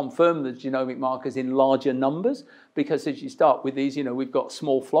need to confirm the genomic markers in larger numbers, because as you start with these, we've got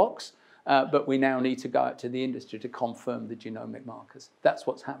small flocks, but we now need to go out to the industry to confirm the genomic markers. That's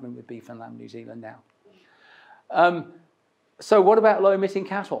what's happening with beef and lamb New Zealand now. So what about low-emitting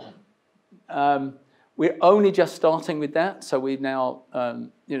cattle? We're only just starting with that. So we now,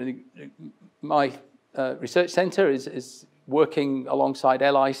 my research centre is working alongside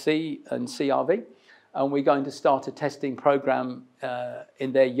LIC and CRV, and we're going to start a testing program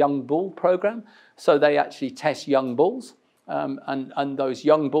in their young bull program. So they actually test young bulls, and those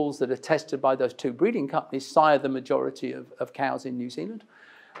young bulls that are tested by those 2 breeding companies sire the majority of cows in New Zealand.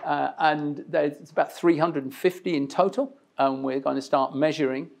 And there's about 350 in total, and we're going to start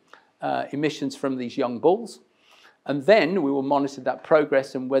measuring emissions from these young bulls. And then we will monitor that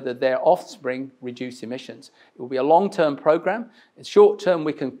progress and whether their offspring reduce emissions. It will be a long-term program. In short term,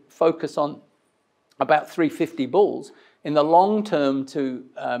 we can focus on about 350 bulls. In the long term, to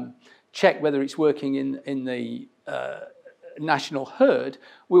check whether it's working in the national herd,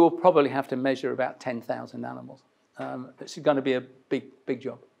 we will probably have to measure about 10,000 animals. This is going to be a big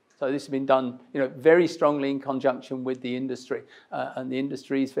job. So this has been done, very strongly in conjunction with the industry, and the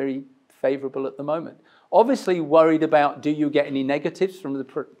industry is very favourable at the moment. Obviously worried about, do you get any negatives from the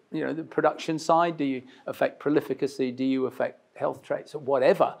production side? Do you affect prolificacy? Do you affect health traits or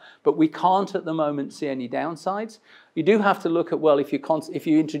whatever? But we can't at the moment see any downsides. You do have to look at, well, if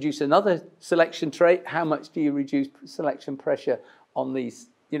you introduce another selection trait, how much do you reduce selection pressure on these,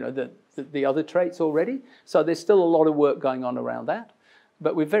 the other traits already? So there's still a lot of work going on around that.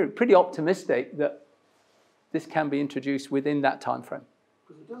 But we're pretty optimistic that this can be introduced within that time frame.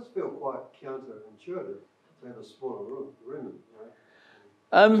 Because it does feel quite counterintuitive to have a smaller rumen,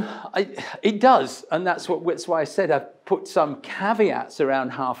 right? It does, and that's why I said I've put some caveats around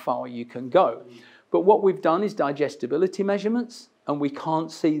how far you can go. But what we've done is digestibility measurements, and we can't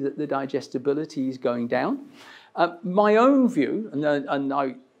see that the digestibility is going down. My own view,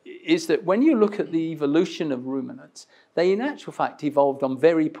 is that when you look at the evolution of ruminants, they in actual fact evolved on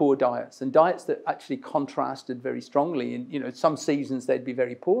very poor diets, and diets that actually contrasted very strongly. In some seasons they'd be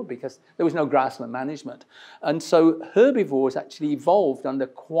very poor because there was no grassland management. And so herbivores actually evolved under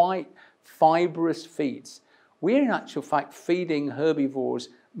quite fibrous feeds. We're in actual fact feeding herbivores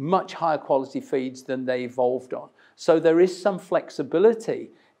much higher quality feeds than they evolved on. So there is some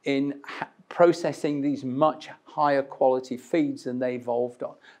flexibility in processing these much higher quality feeds than they evolved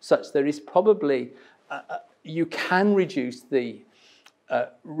on, such there is probably, you can reduce the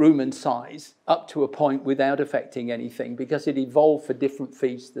rumen size up to a point without affecting anything because it evolved for different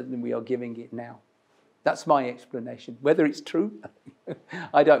feeds than we are giving it now. That's my explanation. Whether it's true,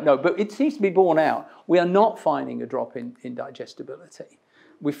 I don't know, but it seems to be borne out. We are not finding a drop in digestibility.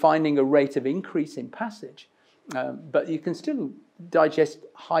 We're finding a rate of increase in passage, but you can still digest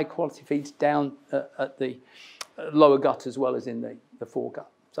high quality feeds down at the lower gut as well as in the foregut.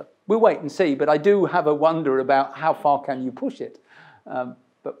 So we'll wait and see, but I do have a wonder about how far can you push it,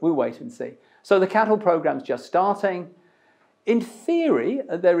 but we'll wait and see. So the cattle program's just starting. In theory,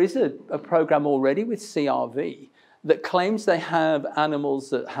 there is a program already with CRV that claims they have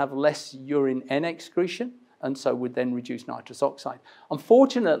animals that have less urine N excretion, and so would then reduce nitrous oxide.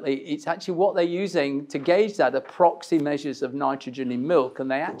 Unfortunately, it's actually what they're using to gauge that are proxy measures of nitrogen in milk,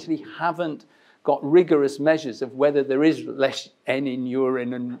 and they actually haven't got rigorous measures of whether there is less N in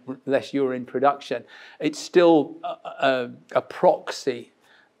urine and less urine production. It's still a proxy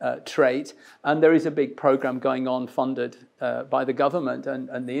trait, and there is a big program going on funded by the government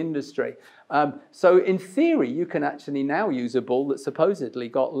and the industry. So in theory, you can actually now use a bull that supposedly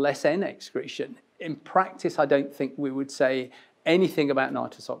got less N excretion. In practice, I don't think we would say anything about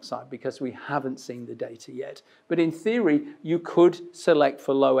nitrous oxide because we haven't seen the data yet. But in theory, you could select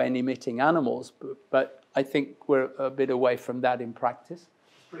for low N emitting animals, but I think we're a bit away from that in practice.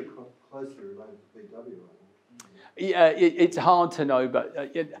 It's pretty closely related to BW, right? Yeah, it's hard to know, but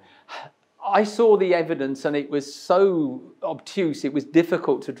I saw the evidence and it was so obtuse, it was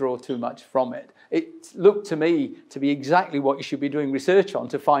difficult to draw too much from it. It looked to me to be exactly what you should be doing research on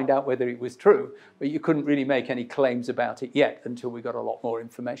to find out whether it was true, but you couldn't really make any claims about it yet until we got a lot more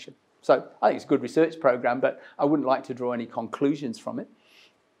information. So I think it's a good research program, but I wouldn't like to draw any conclusions from it.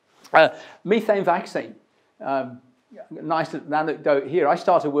 Methane vaccine. Nice anecdote here. I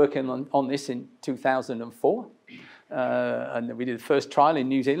started working on this in 2004. And we did the first trial in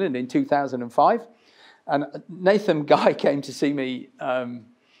New Zealand in 2005. And Nathan Guy came to see me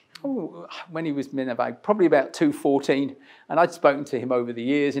when he was Minavag, probably about 2014. And I'd spoken to him over the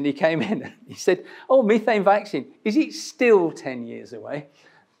years, and he came in and he said, "Oh, methane vaccine, is it still 10 years away?"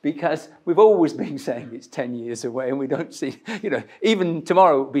 Because we've always been saying it's 10 years away, and we don't see, even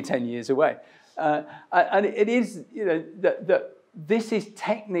tomorrow it will be 10 years away. And it is, this is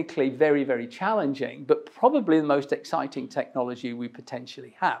technically very, very challenging, but probably the most exciting technology we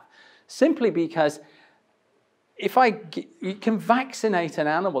potentially have. Simply because you can vaccinate an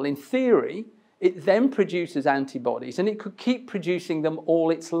animal, in theory, it then produces antibodies, and it could keep producing them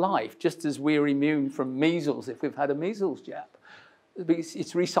all its life, just as we're immune from measles if we've had a measles jab.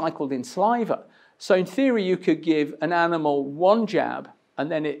 It's recycled in saliva. So in theory, you could give an animal one jab,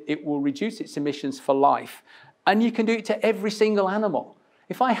 and then it will reduce its emissions for life. And you can do it to every single animal.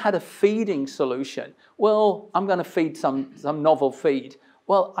 If I had a feeding solution, well, I'm going to feed some novel feed.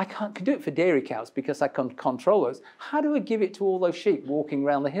 Well, I can do it for dairy cows because I can control those. How do I give it to all those sheep walking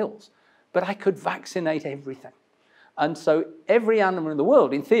around the hills? But I could vaccinate everything. And so every animal in the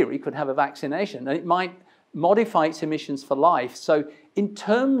world, in theory, could have a vaccination, and it might modify its emissions for life. So in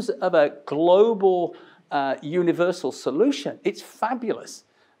terms of a global universal solution, it's fabulous.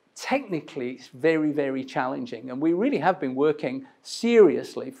 Technically, it's very, very challenging, and we really have been working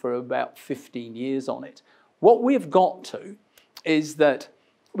seriously for about 15 years on it. What we've got to is that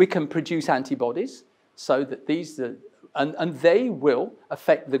we can produce antibodies so that and they will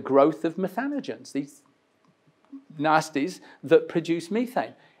affect the growth of methanogens. nasties that produce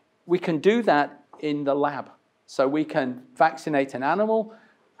methane. We can do that in the lab. So we can vaccinate an animal,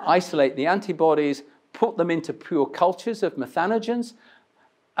 isolate the antibodies, put them into pure cultures of methanogens,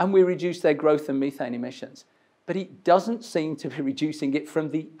 and we reduce their growth and methane emissions. But it doesn't seem to be reducing it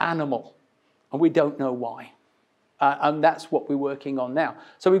from the animal, and we don't know why. And that's what we're working on now.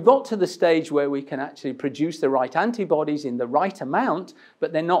 So we've got to the stage where we can actually produce the right antibodies in the right amount,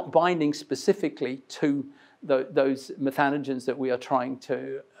 but they're not binding specifically to those methanogens that we are trying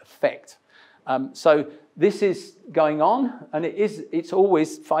to affect. So this is going on, and it's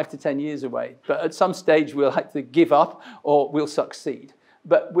always 5 to 10 years away. But at some stage, we'll have to give up or we'll succeed.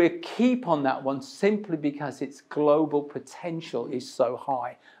 But we'll keep on that one simply because its global potential is so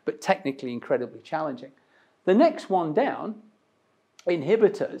high, but technically incredibly challenging. The next one down,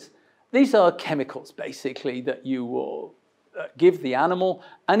 inhibitors, these are chemicals basically that you will give the animal,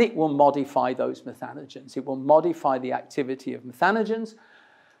 and it will modify those methanogens. It will modify the activity of methanogens.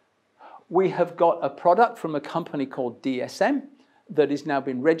 We have got a product from a company called DSM that has now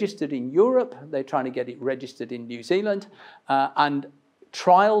been registered in Europe. They're trying to get it registered in New Zealand, and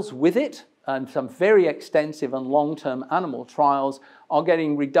trials with it, and some very extensive and long-term animal trials, are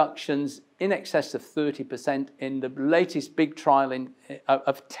getting reductions in excess of 30% in the latest big trial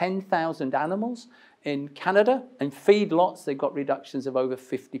of 10,000 animals in Canada. In feedlots, they've got reductions of over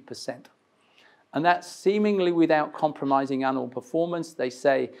 50%. And that's seemingly without compromising animal performance. They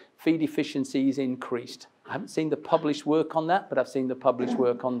say feed efficiency is increased. I haven't seen the published work on that, but I've seen the published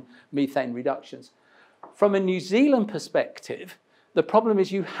work on methane reductions. From a New Zealand perspective, the problem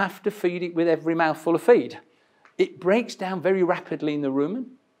is you have to feed it with every mouthful of feed. It breaks down very rapidly in the rumen.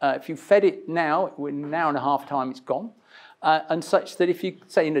 If you fed it now, in an hour and a half time, it's gone. And such that if you,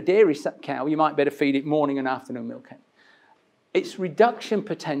 say in a dairy cow, you might better feed it morning and afternoon milking. Its reduction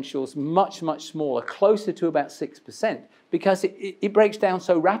potential is much, much smaller, closer to about 6%, because it breaks down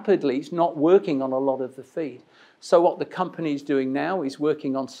so rapidly, it's not working on a lot of the feed. So what the company is doing now is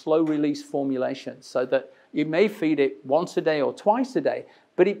working on slow release formulations, so that you may feed it once a day or twice a day,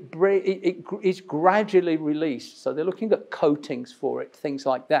 but it is gradually released. So they're looking at coatings for it, things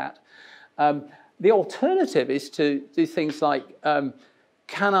like that. The alternative is to do things like,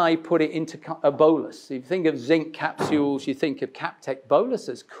 can I put it into a bolus? If you think of zinc capsules, you think of Captec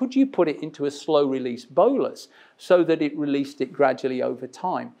boluses. Could you put it into a slow release bolus so that it released it gradually over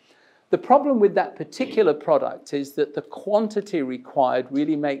time? The problem with that particular product is that the quantity required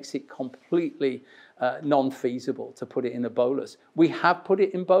really makes it completely non-feasible to put it in a bolus. We have put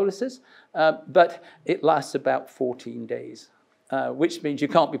it in boluses, but it lasts about 14 days, which means you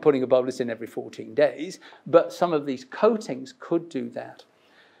can't be putting a bolus in every 14 days, but some of these coatings could do that.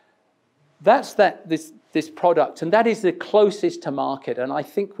 That's this product, and that is the closest to market, and I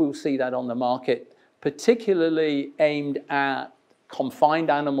think we'll see that on the market, particularly aimed at confined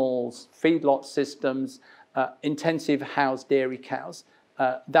animals, feedlot systems, intensive house dairy cows.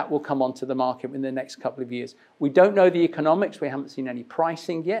 That will come onto the market in the next couple of years. We don't know the economics. We haven't seen any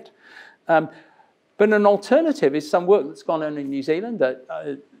pricing yet. But an alternative is some work that's gone on in New Zealand that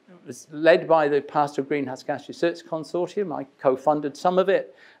was led by the Pastoral Greenhouse Gas Research Consortium. I co-funded some of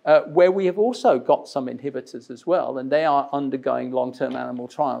it, where we have also got some inhibitors as well, and they are undergoing long-term animal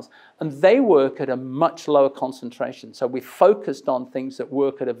trials. And they work at a much lower concentration. So we focused on things that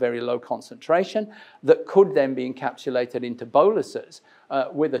work at a very low concentration that could then be encapsulated into boluses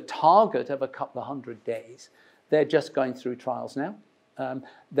with a target of a couple of 100 days. They're just going through trials now.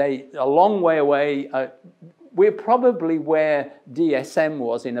 They're a long way away. We're probably where DSM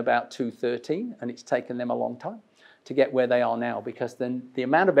was in about 2013, and it's taken them a long time to get where they are now, because then the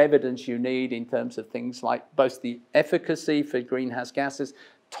amount of evidence you need in terms of things like both the efficacy for greenhouse gases,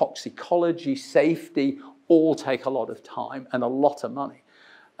 toxicology, safety, all take a lot of time and a lot of money.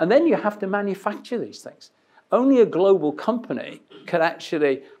 And then you have to manufacture these things. Only a global company can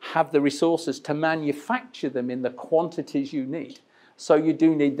actually have the resources to manufacture them in the quantities you need. So you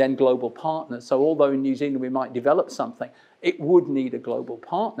do need then global partners. So although in New Zealand we might develop something, it would need a global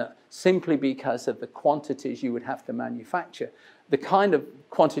partner simply because of the quantities you would have to manufacture. The kind of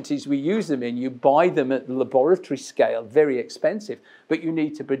quantities we use them in, you buy them at the laboratory scale, very expensive, but you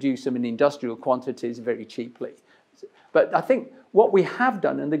need to produce them in industrial quantities very cheaply. But I think what we have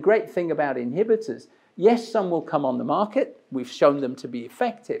done, and the great thing about inhibitors, yes, some will come on the market. We've shown them to be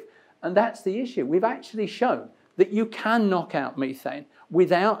effective, and that's the issue. We've actually shown that you can knock out methane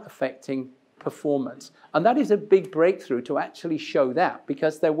without affecting performance. And that is a big breakthrough to actually show that,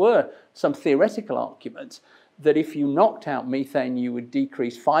 because there were some theoretical arguments that if you knocked out methane, you would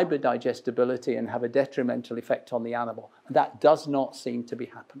decrease fiber digestibility and have a detrimental effect on the animal. And that does not seem to be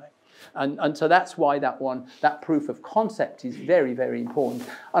happening. And so that's why that proof of concept is very, very important.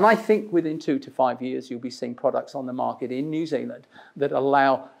 And I think within 2 to 5 years, you'll be seeing products on the market in New Zealand that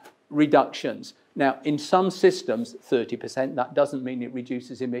allow reductions. Now, in some systems, 30%, that doesn't mean it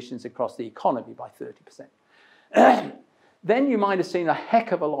reduces emissions across the economy by 30%. Then you might have seen a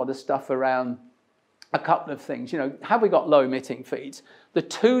heck of a lot of stuff around a couple of things. You know, have we got low emitting feeds? The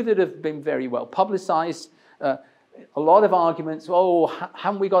two that have been very well publicized, a lot of arguments, oh,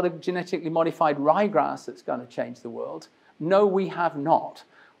 haven't we got a genetically modified ryegrass that's going to change the world? No, we have not.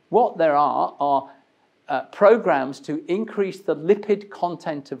 What there are programs to increase the lipid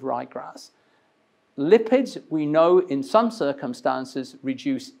content of ryegrass. Lipids, we know in some circumstances,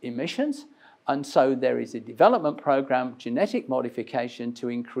 reduce emissions, and so there is a development program, genetic modification, to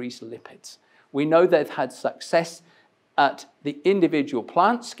increase lipids. We know they've had success at the individual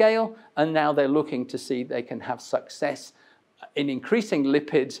plant scale, and now they're looking to see if they can have success in increasing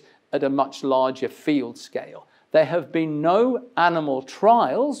lipids at a much larger field scale. There have been no animal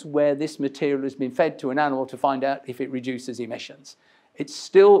trials where this material has been fed to an animal to find out if it reduces emissions. It's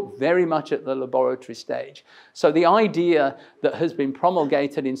still very much at the laboratory stage. So the idea that has been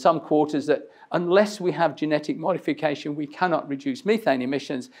promulgated in some quarters that unless we have genetic modification, we cannot reduce methane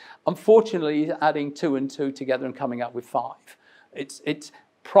emissions, unfortunately is adding 2 and 2 together and coming up with 5. It's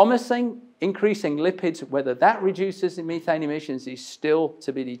promising, increasing lipids. Whether that reduces the methane emissions is still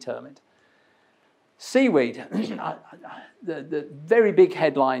to be determined. Seaweed, the very big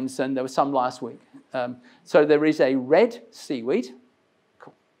headlines, and there were some last week. So there is a red seaweed,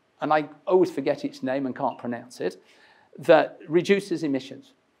 and I always forget its name and can't pronounce it, that reduces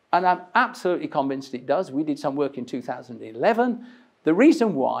emissions. And I'm absolutely convinced it does. We did some work in 2011. The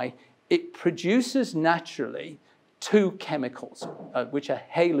reason why, it produces naturally 2 chemicals, which are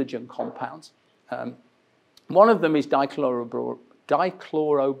halogen compounds. One of them is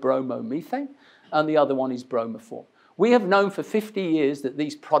dichlorobromomethane, and the other one is bromoform. We have known for 50 years that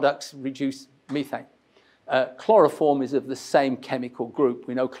these products reduce methane. Chloroform is of the same chemical group.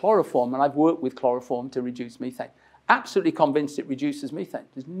 We know chloroform, and I've worked with chloroform to reduce methane. Absolutely convinced it reduces methane.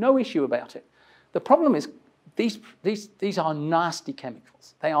 There's no issue about it. The problem is these are nasty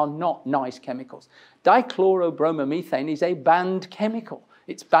chemicals. They are not nice chemicals. Dichlorobromomethane is a banned chemical.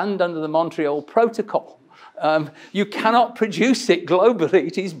 It's banned under the Montreal Protocol. You cannot produce it globally.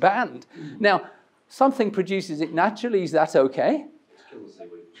 It is banned. Now, something produces it naturally. Is that okay?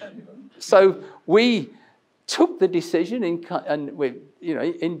 So we took the decision,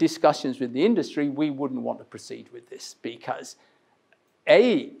 in discussions with the industry, we wouldn't want to proceed with this because,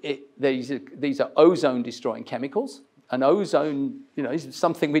 these are ozone-destroying chemicals, and ozone, is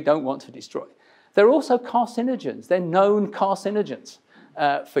something we don't want to destroy. They're also carcinogens. They're known carcinogens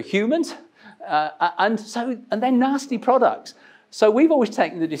for humans, and they're nasty products. So we've always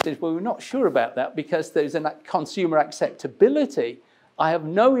taken the decision, well, we're not sure about that because there's a consumer acceptability. I have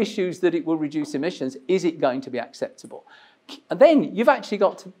no issues that it will reduce emissions. Is it going to be acceptable? And then you've actually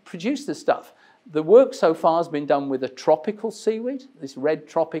got to produce the stuff. The work so far has been done with a tropical seaweed, this red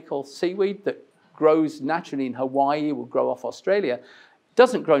tropical seaweed that grows naturally in Hawaii, will grow off Australia. It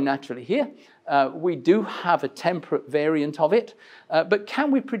doesn't grow naturally here. We do have a temperate variant of it, but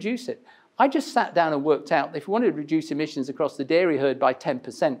can we produce it? I just sat down and worked out that if we wanted to reduce emissions across the dairy herd by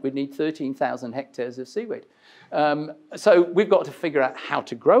 10%, we'd need 13,000 hectares of seaweed. So we've got to figure out how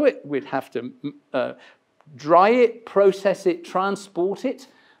to grow it. We'd have to dry it, process it, transport it.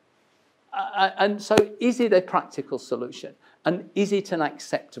 And so is it a practical solution? And is it an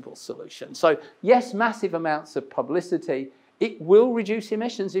acceptable solution? So yes, massive amounts of publicity. It will reduce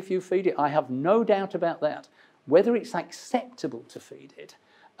emissions if you feed it. I have no doubt about that. Whether it's acceptable to feed it,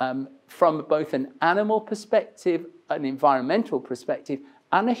 from both an animal perspective, an environmental perspective,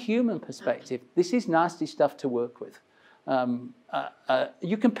 and a human perspective, this is nasty stuff to work with.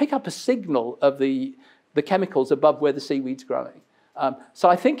 You can pick up a signal of the chemicals above where the seaweed's growing. So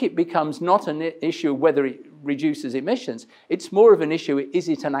I think it becomes not an issue whether it reduces emissions. It's more of an issue, is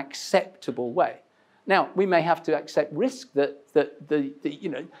it an acceptable way? Now, we may have to accept risk that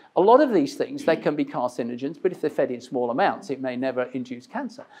a lot of these things, they can be carcinogens, but if they're fed in small amounts, it may never induce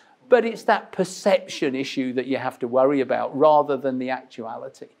cancer. But it's that perception issue that you have to worry about rather than the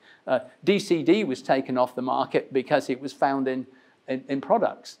actuality. DCD was taken off the market because it was found in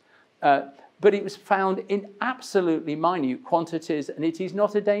products. But it was found in absolutely minute quantities, and it is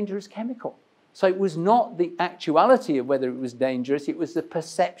not a dangerous chemical. So it was not the actuality of whether it was dangerous, it was the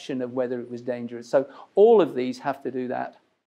perception of whether it was dangerous. So all of these have to do that.